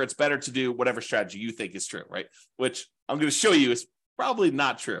ones where it's better to do whatever strategy you think is true, right? Which I'm going to show you is probably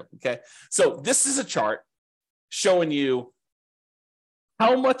not true, okay? So this is a chart showing you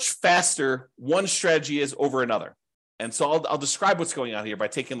how much faster one strategy is over another. And so I'll describe what's going on here by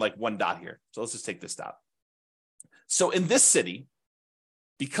taking like one dot here. So let's just take this dot. So in this city,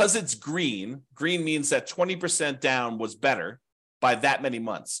 because it's green means that 20% down was better by that many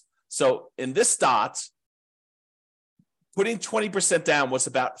months. So in this dot, putting 20% down was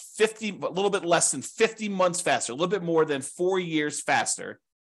about a little bit less than 50 months faster, a little bit more than 4 years faster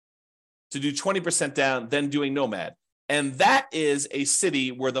to do 20% down than doing Nomad. And that is a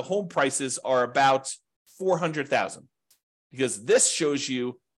city where the home prices are about $400,000, because this shows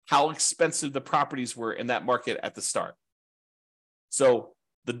you how expensive the properties were in that market at the start. So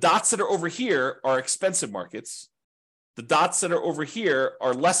the dots that are over here are expensive markets. The dots that are over here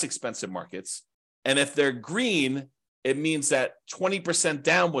are less expensive markets. And if they're green, it means that 20%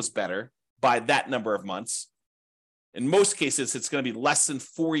 down was better by that number of months. In most cases, it's going to be less than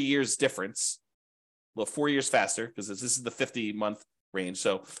 4 years difference. Well, 4 years faster, because this is the 50-month range.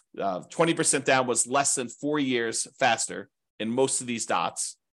 So 20% down was less than 4 years faster in most of these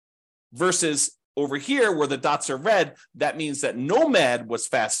dots, versus over here where the dots are red, that means that Nomad was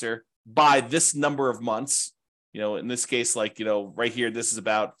faster by this number of months. In this case, right here, this is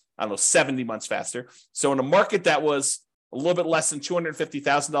about, 70 months faster. So in a market that was a little bit less than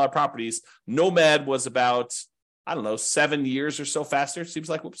 $250,000 properties, Nomad was about, 7 years or so faster. Seems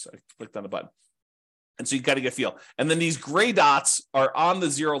like, whoops, I clicked on the button. And so you got to get a feel. And then these gray dots are on the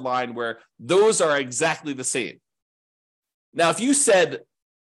zero line where those are exactly the same. Now, if you said,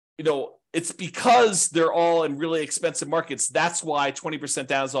 it's because they're all in really expensive markets, that's why 20%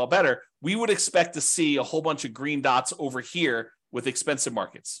 down is all better, we would expect to see a whole bunch of green dots over here with expensive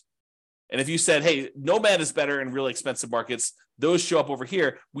markets. And if you said, hey, Nomad is better in really expensive markets, those show up over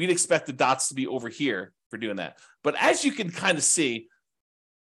here, we'd expect the dots to be over here for doing that. But as you can kind of see,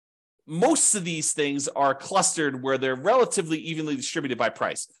 most of these things are clustered where they're relatively evenly distributed by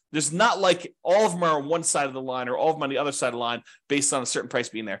price. There's not like all of them are on one side of the line or all of them on the other side of the line based on a certain price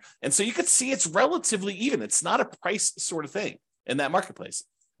being there. And so you could see it's relatively even. It's not a price sort of thing in that marketplace.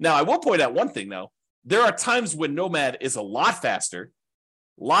 Now, I will point out one thing, though. There are times when Nomad is a lot faster,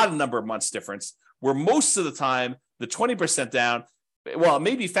 a lot of number of months difference, where most of the time, the 20% down, well, it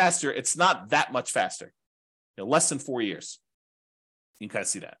may be faster. It's not that much faster, less than 4 years. You can kind of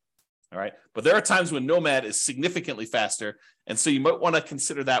see that. All right. But there are times when Nomad is significantly faster. And so you might want to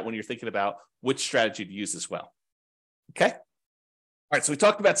consider that when you're thinking about which strategy to use as well. Okay. All right. So we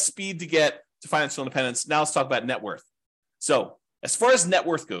talked about speed to get to financial independence. Now let's talk about net worth. So as far as net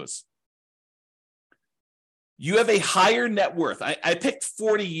worth goes, you have a higher net worth. I picked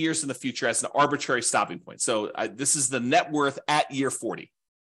 40 years in the future as an arbitrary stopping point. So this is the net worth at year 40.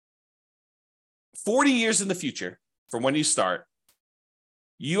 40 years in the future from when you start,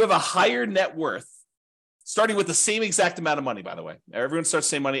 you have a higher net worth, starting with the same exact amount of money, by the way. Everyone starts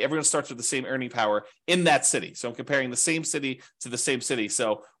the same money. Everyone starts with the same earning power in that city. So I'm comparing the same city to the same city.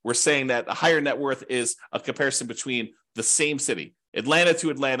 So we're saying that a higher net worth is a comparison between the same city, Atlanta to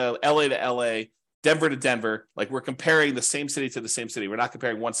Atlanta, LA to LA, Denver to Denver. Like we're comparing the same city to the same city. We're not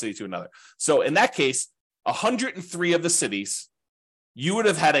comparing one city to another. So in that case, 103 of the cities, you would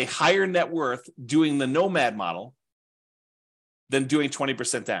have had a higher net worth doing the Nomad model than doing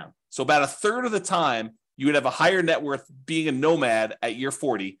 20% down. So about a third of the time, you would have a higher net worth being a Nomad at year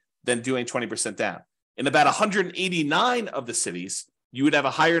 40 than doing 20% down. In about 189 of the cities, you would have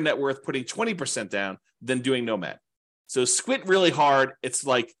a higher net worth putting 20% down than doing Nomad. So squint really hard. It's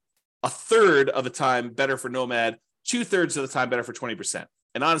like a third of the time better for Nomad, 2/3 of the time better for 20%.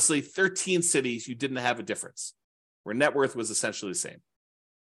 And honestly, 13 cities, you didn't have a difference where net worth was essentially the same.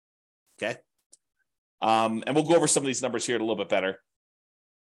 Okay. And we'll go over some of these numbers here a little bit better.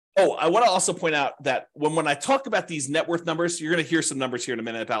 Oh, I want to also point out that when I talk about these net worth numbers, you're going to hear some numbers here in a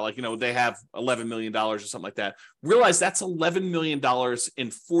minute about like, they have $11 million or something like that. Realize that's $11 million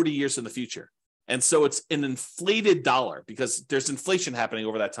in 40 years in the future. And so it's an inflated dollar because there's inflation happening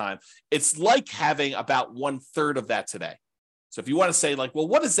over that time. It's like having about 1/3 of that today. So if you want to say like, well,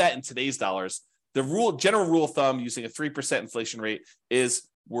 what is that in today's dollars? The general rule of thumb using a 3% inflation rate is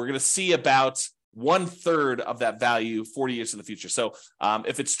we're going to see about 1/3 of that value 40 years in the future. So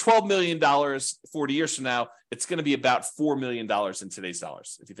if it's $12 million 40 years from now, it's going to be about $4 million in today's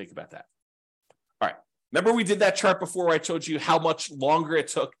dollars, if you think about that. All right. Remember we did that chart before where I told you how much longer it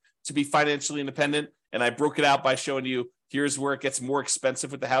took to be financially independent? And I broke it out by showing you here's where it gets more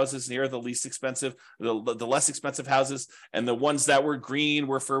expensive with the houses, and here are the least expensive, the less expensive houses. And the ones that were green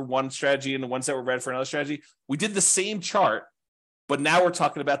were for one strategy and the ones that were red for another strategy. We did the same chart, but now we're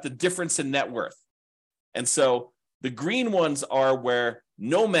talking about the difference in net worth. And so the green ones are where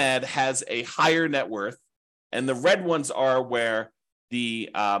Nomad has a higher net worth, and the red ones are where the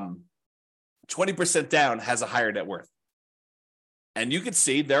 20% down has a higher net worth. And you can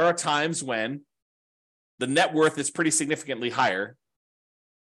see there are times when the net worth is pretty significantly higher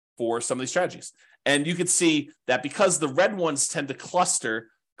for some of these strategies. And you can see that because the red ones tend to cluster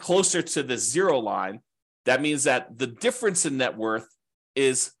closer to the zero line, that means that the difference in net worth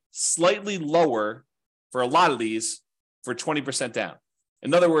is slightly lower for a lot of these for 20% down.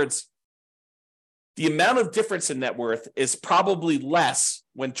 In other words, the amount of difference in net worth is probably less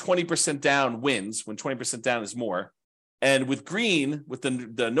when 20% down wins, when 20% down is more. And with green, with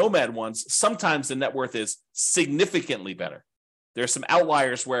the Nomad ones, sometimes the net worth is significantly better. There are some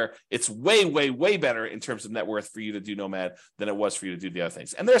outliers where it's way, way, way better in terms of net worth for you to do Nomad than it was for you to do the other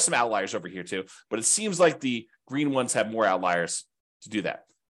things. And there are some outliers over here too, but it seems like the green ones have more outliers to do that.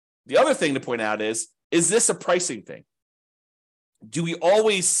 The other thing to point out is this a pricing thing? Do we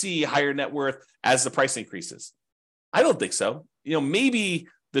always see higher net worth as the price increases? I don't think so. Maybe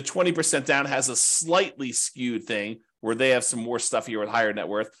the 20% down has a slightly skewed thing where they have some more stuff here with higher net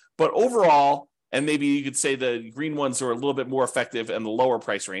worth. But overall, and maybe you could say the green ones are a little bit more effective in the lower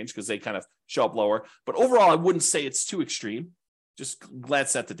price range because they kind of show up lower. But overall, I wouldn't say it's too extreme. Just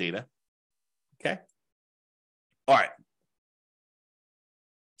glance at the data. Okay. All right.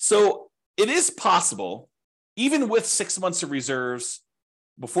 So it is possible, even with 6 months of reserves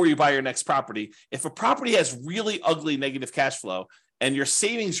before you buy your next property, if a property has really ugly negative cash flow and your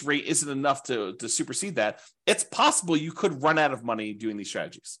savings rate isn't enough to supersede that, it's possible you could run out of money doing these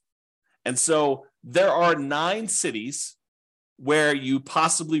strategies. And so there are 9 cities where you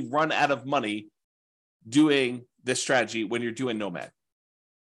possibly run out of money doing this strategy when you're doing Nomad.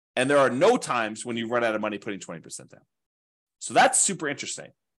 And there are no times when you run out of money putting 20% down. So that's super interesting.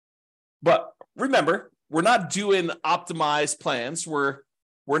 But remember, we're not doing optimized plans. We're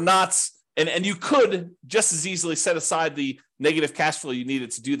not, and you could just as easily set aside the negative cash flow you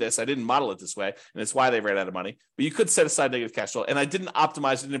needed to do this. I didn't model it this way, and it's why they ran out of money. But you could set aside negative cash flow, and I didn't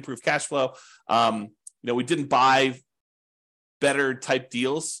optimize and improve cash flow. We didn't buy better type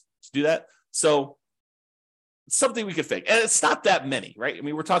deals to do that. So it's something we could fake, and it's not that many, right? I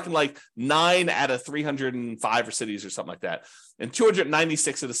mean, we're talking like 9 out of 305 or cities or something like that. And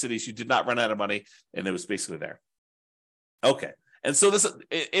 296 of the cities, you did not run out of money, and it was basically there. Okay. And so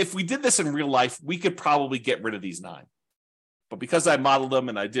if we did this in real life, we could probably get rid of these 9. But because I modeled them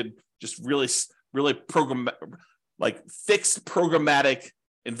and I did just really, really fixed programmatic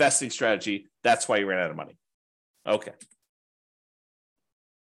investing strategy, that's why you ran out of money. Okay.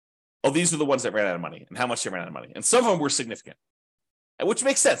 Oh, these are the ones that ran out of money and how much they ran out of money. And some of them were significant, which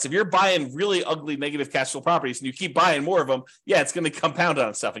makes sense. If you're buying really ugly negative cash flow properties and you keep buying more of them, yeah, it's going to compound on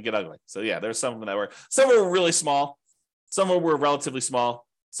itself and get ugly. So yeah, there's some of them some of them were really small. Some of them were relatively small.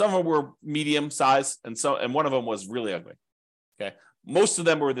 Some of them were medium size. And one of them was really ugly. Okay. Most of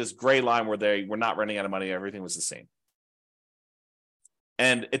them were this gray line where they were not running out of money. Everything was the same.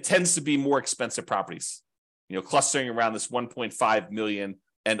 And it tends to be more expensive properties, clustering around this 1.5 million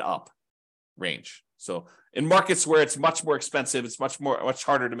and up range. So in markets where it's much more expensive, it's much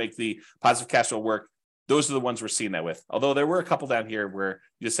harder to make the positive cash flow work. Those are the ones we're seeing that with. Although there were a couple down here where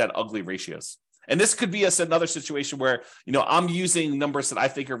you just had ugly ratios. And this could be another situation where, I'm using numbers that I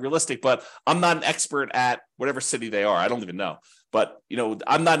think are realistic, but I'm not an expert at whatever city they are. I don't even know. But,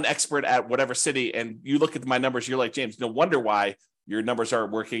 I'm not an expert at whatever city. And you look at my numbers, you're like, James, no wonder why your numbers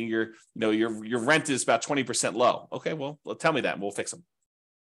aren't working. Your rent is about 20% low. Okay, well, tell me that and we'll fix them.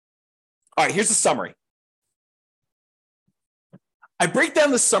 All right, here's the summary. I break down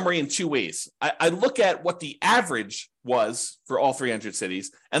the summary in two ways. I look at what the average was for all 300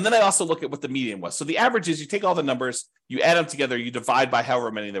 cities, and then I also look at what the median was. So the average is you take all the numbers, you add them together, you divide by however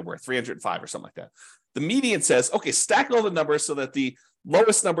many there were, 305 or something like that. The median says, okay, stack all the numbers so that the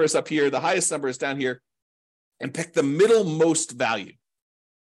lowest number is up here, the highest number is down here, and pick the middlemost value.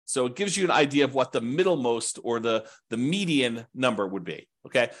 So it gives you an idea of what the middlemost or the median number would be.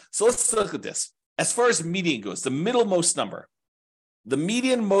 Okay, so let's look at this. As far as median goes, the middlemost number, the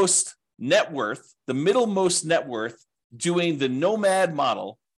median most net worth, the middlemost net worth doing the Nomad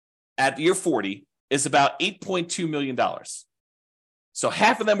model at year 40 is about $8.2 million. So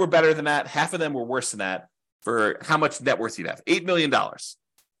half of them were better than that, half of them were worse than that for how much net worth you'd have. $8 million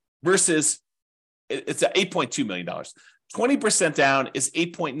versus it's at $8.2 million. 20% down is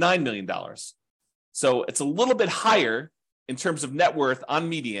 $8.9 million. So it's a little bit higher in terms of net worth on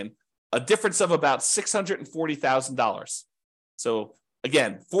median, a difference of about $640,000. So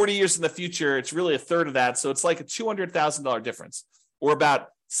again, 40 years in the future, it's really a third of that. So it's like a $200,000 difference, or about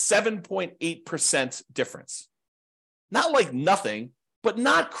 7.8% difference. Not like nothing, but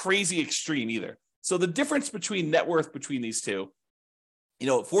not crazy extreme either. So the difference between net worth between these two,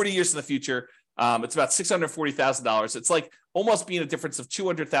 40 years in the future, it's about $640,000. It's like almost being a difference of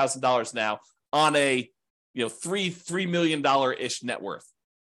 $200,000 now on a $3 million-ish net worth.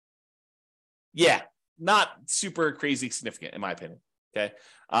 Yeah, not super crazy significant in my opinion. Okay,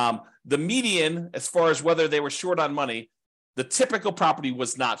 the median, as far as whether they were short on money, the typical property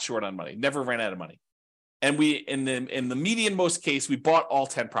was not short on money, never ran out of money, and we in the median most case we bought all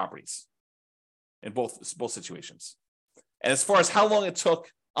 10 properties in both situations. And as far as how long it took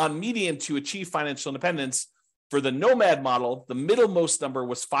on median to achieve financial independence, for the Nomad model, the middlemost number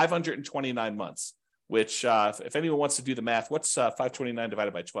was 529 months, which if anyone wants to do the math, what's 529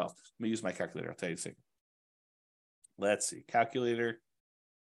 divided by 12? Let me use my calculator. I'll tell you in a second. Let's see, calculator,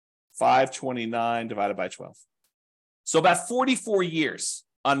 529 divided by 12. So about 44 years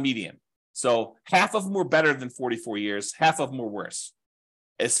on median. So half of them were better than 44 years, half of them were worse.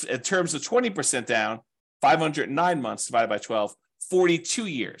 In terms of 20% down, 509 months divided by 12, 42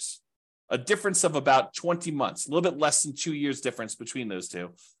 years, a difference of about 20 months, a little bit less than 2 years difference between those two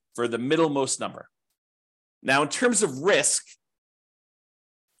for the middlemost number. Now, in terms of risk,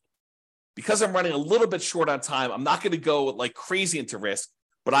 because I'm running a little bit short on time, I'm not going to go like crazy into risk,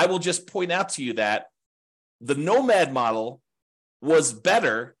 but I will just point out to you that the Nomad model was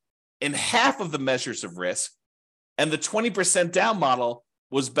better in half of the measures of risk, and the 20% down model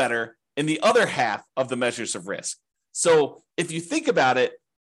was better in the other half of the measures of risk. So if you think about it,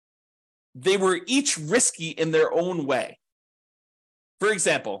 they were each risky in their own way. For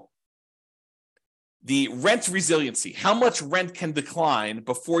example, the rent resiliency, how much rent can decline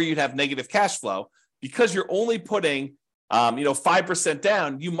before you'd have negative cash flow, because you're only putting 5%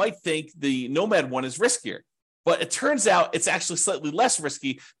 down, you might think the Nomad one is riskier. But it turns out it's actually slightly less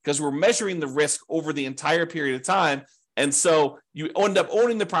risky because we're measuring the risk over the entire period of time. And so you end up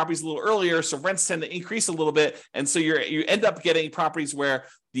owning the properties a little earlier, so rents tend to increase a little bit. And so you end up getting properties where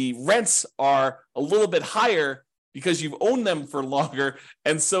the rents are a little bit higher because you've owned them for longer.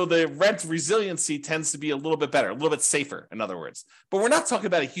 And so the rent resiliency tends to be a little bit better, a little bit safer, in other words. But we're not talking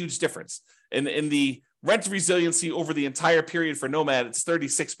about a huge difference. In the rent resiliency over the entire period for Nomad, it's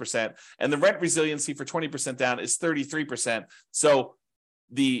 36%. And the rent resiliency for 20% down is 33%. So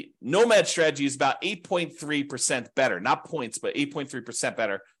the Nomad strategy is about 8.3% better, not points, but 8.3%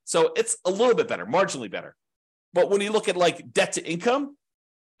 better. So it's a little bit better, marginally better. But when you look at like debt to income,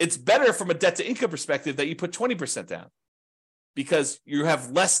 it's better from a debt to income perspective that you put 20% down because you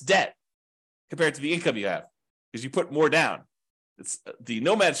have less debt compared to the income you have because you put more down. The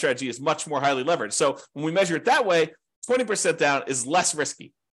Nomad strategy is much more highly leveraged. So when we measure it that way, 20% down is less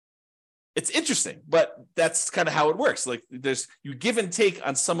risky. It's interesting, but that's kind of how it works. Like you give and take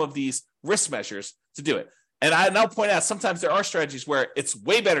on some of these risk measures to do it. And I'll point out sometimes there are strategies where it's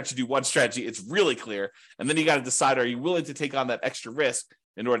way better to do one strategy. It's really clear. And then you got to decide, are you willing to take on that extra risk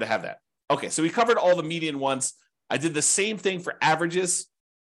in order to have that? Okay, so we covered all the median ones. I did the same thing for averages.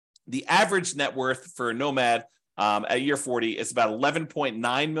 The average net worth for Nomad at year 40 is about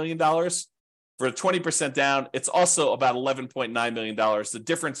 $11.9 million. For 20% down, it's also about $11.9 million. The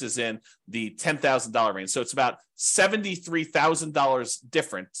difference is in the $10,000 range. So it's about $73,000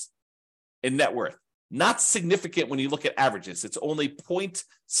 difference in net worth. Not significant when you look at averages. It's only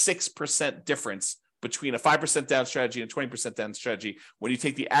 0.6% difference between a 5% down strategy and a 20% down strategy when you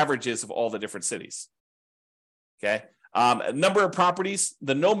take the averages of all the different cities. Okay. Number of properties,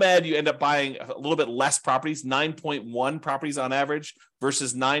 the Nomad, you end up buying a little bit less properties, 9.1 properties on average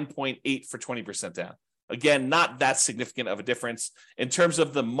versus 9.8 for 20% down. Again, not that significant of a difference. In terms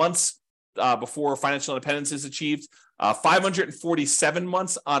of the months before financial independence is achieved, 547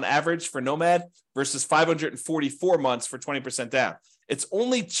 months on average for Nomad versus 544 months for 20% down. It's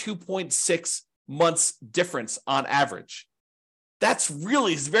only 2.6 months difference on average. That's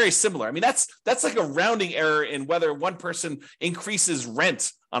really very similar. I mean, that's like a rounding error in whether one person increases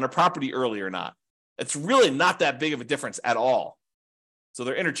rent on a property early or not. It's really not that big of a difference at all. So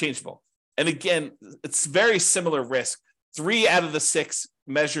they're interchangeable. And again, it's very similar risk. 3 out of the 6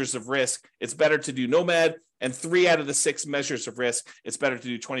 measures of risk, it's better to do Nomad, and 3 out of the 6 measures of risk, it's better to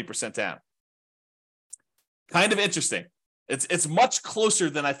do 20% down. Kind of interesting. It's much closer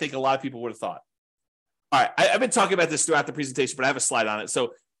than I think a lot of people would have thought. All right, I've been talking about this throughout the presentation, but I have a slide on it.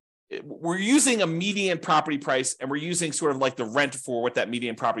 So we're using a median property price, and we're using sort of like the rent for what that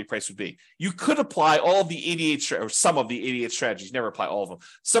median property price would be. You could apply all of the 88, or some of the 88 strategies, never apply all of them.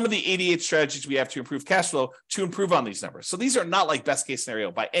 Some of the 88 strategies we have to improve cash flow to improve on these numbers. So these are not like best case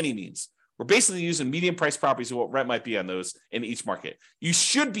scenario by any means. We're basically using median price properties and what rent might be on those in each market. You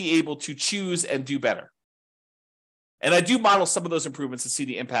should be able to choose and do better. And I do model some of those improvements and see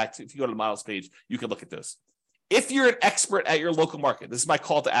the impact. If you go to the models page, you can look at those. If you're an expert at your local market, this is my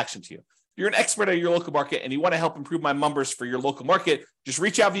call to action to you. If you're an expert at your local market and you want to help improve my numbers for your local market, just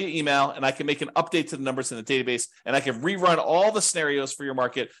reach out via email and I can make an update to the numbers in the database and I can rerun all the scenarios for your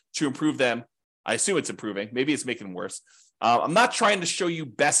market to improve them. I assume it's improving. Maybe it's making them worse. I'm not trying to show you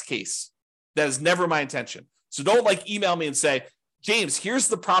best case. That is never my intention. So don't email me and say, James, here's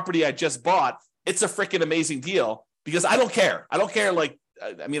the property I just bought. It's a freaking amazing deal, because I don't care. I don't care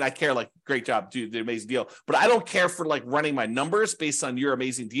I care great job, dude, the amazing deal. But I don't care for running my numbers based on your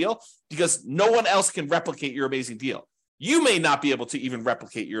amazing deal, because no one else can replicate your amazing deal. You may not be able to even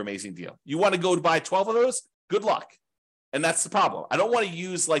replicate your amazing deal. You want to go to buy 12 of those? Good luck. And that's the problem. I don't want to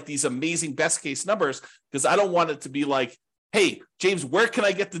use these amazing best case numbers, because I don't want it to be hey, James, where can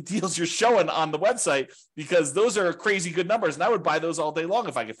I get the deals you're showing on the website? Because those are crazy good numbers. And I would buy those all day long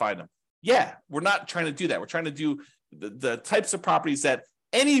if I could find them. Yeah, we're not trying to do that. We're trying to do the types of properties that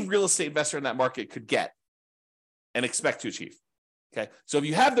any real estate investor in that market could get and expect to achieve. Okay, so if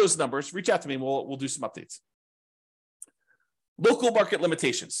you have those numbers, reach out to me and we'll do some updates. Local market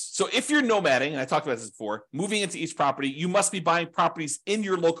limitations. So if you're nomading, and I talked about this before, moving into each property, you must be buying properties in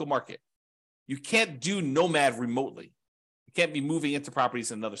your local market. You can't do nomad remotely. You can't be moving into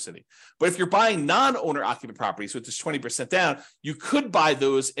properties in another city. But if you're buying non-owner occupant properties, which is 20% down, you could buy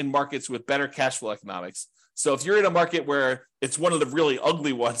those in markets with better cash flow economics. So if you're in a market where it's one of the really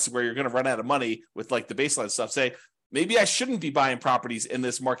ugly ones where you're going to run out of money with the baseline stuff, say, maybe I shouldn't be buying properties in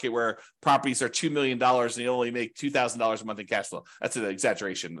this market where properties are $2 million and you only make $2,000 a month in cash flow. That's an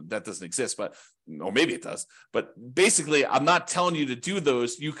exaggeration. That doesn't exist, or maybe it does. But basically, I'm not telling you to do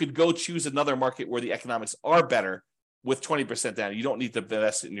those. You could go choose another market where the economics are better with 20% down. You don't need to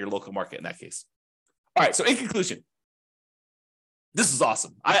invest in your local market in that case. All right, so in conclusion, this is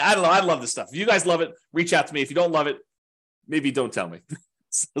awesome. I don't know. I love this stuff. If you guys love it, reach out to me. If you don't love it, maybe don't tell me,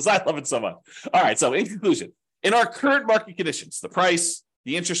 because I love it so much. All right, so in conclusion, in our current market conditions, the price,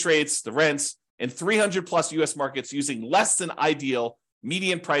 the interest rates, the rents, in 300 plus U.S. markets using less than ideal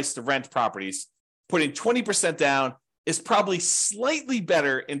median price to rent properties, putting 20% down is probably slightly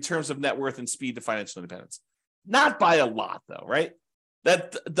better in terms of net worth and speed to financial independence. Not by a lot, though, right?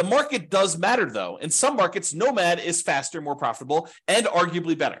 That the market does matter, though. In some markets, Nomad is faster, more profitable, and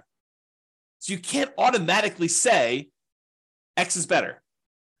arguably better. So you can't automatically say X is better.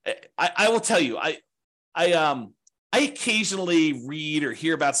 I will tell you, I occasionally read or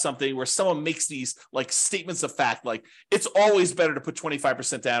hear about something where someone makes these statements of fact, it's always better to put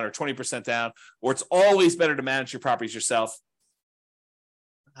 25% down or 20% down, or it's always better to manage your properties yourself.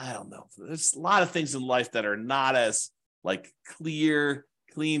 I don't know. There's a lot of things in life that are not as clear,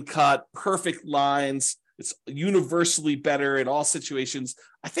 clean cut, perfect lines. It's universally better in all situations.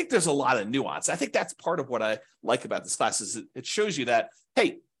 I think there's a lot of nuance. I think that's part of what I like about this class is it shows you that,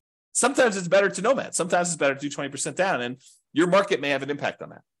 hey, sometimes it's better to nomad. Sometimes it's better to do 20% down, and your market may have an impact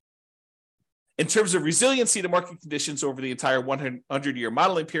on that. In terms of resiliency to market conditions over the entire 100-year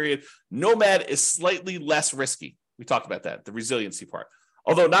modeling period, nomad is slightly less risky. We talked about that, the resiliency part.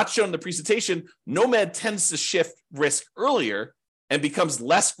 Although not shown in the presentation, nomad tends to shift risk earlier and becomes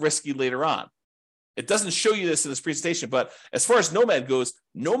less risky later on. It doesn't show you this in this presentation, but as far as nomad goes,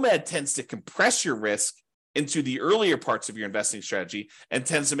 nomad tends to compress your risk into the earlier parts of your investing strategy and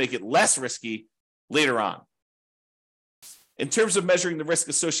tends to make it less risky later on. In terms of measuring the risk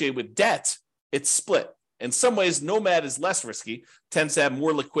associated with debt, it's split. In some ways, Nomad is less risky, tends to have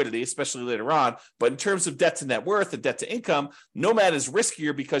more liquidity, especially later on. But in terms of debt to net worth and debt to income, Nomad is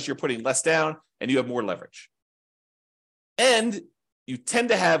riskier because you're putting less down and you have more leverage. And you tend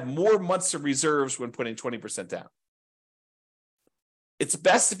to have more months of reserves when putting 20% down. It's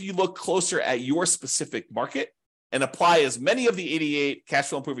best if you look closer at your specific market and apply as many of the 88 cash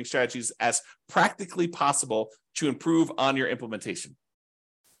flow improving strategies as practically possible to improve on your implementation.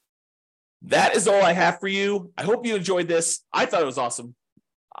 That is all I have for you. I hope you enjoyed this. I thought it was awesome.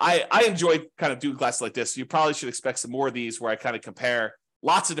 I enjoyed kind of doing classes like this. You probably should expect some more of these where I kind of compare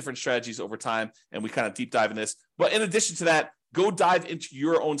lots of different strategies over time and we kind of deep dive in this. But in addition to that, go dive into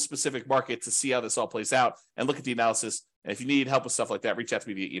your own specific market to see how this all plays out and look at the analysis. And if you need help with stuff like that, reach out to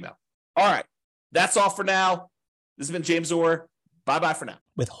me via email. All right. That's all for now. This has been James Orr. Bye-bye for now.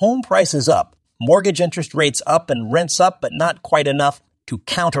 With home prices up, mortgage interest rates up, and rents up, but not quite enough to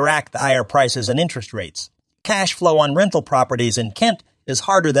counteract the higher prices and interest rates, cash flow on rental properties in Kent is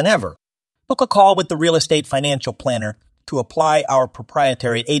harder than ever. Book a call with the Real Estate Financial Planner to apply our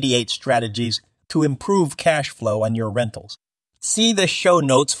proprietary 88 strategies to improve cash flow on your rentals. See the show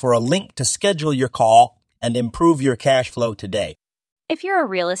notes for a link to schedule your call and improve your cash flow today. If you're a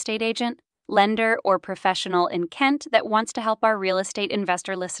real estate agent, lender, or professional in Kent that wants to help our real estate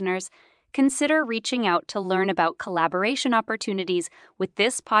investor listeners, consider reaching out to learn about collaboration opportunities with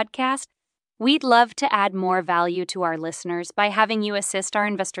this podcast. We'd love to add more value to our listeners by having you assist our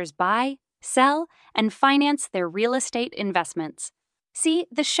investors buy, sell, and finance their real estate investments. See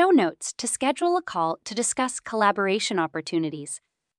the show notes to schedule a call to discuss collaboration opportunities.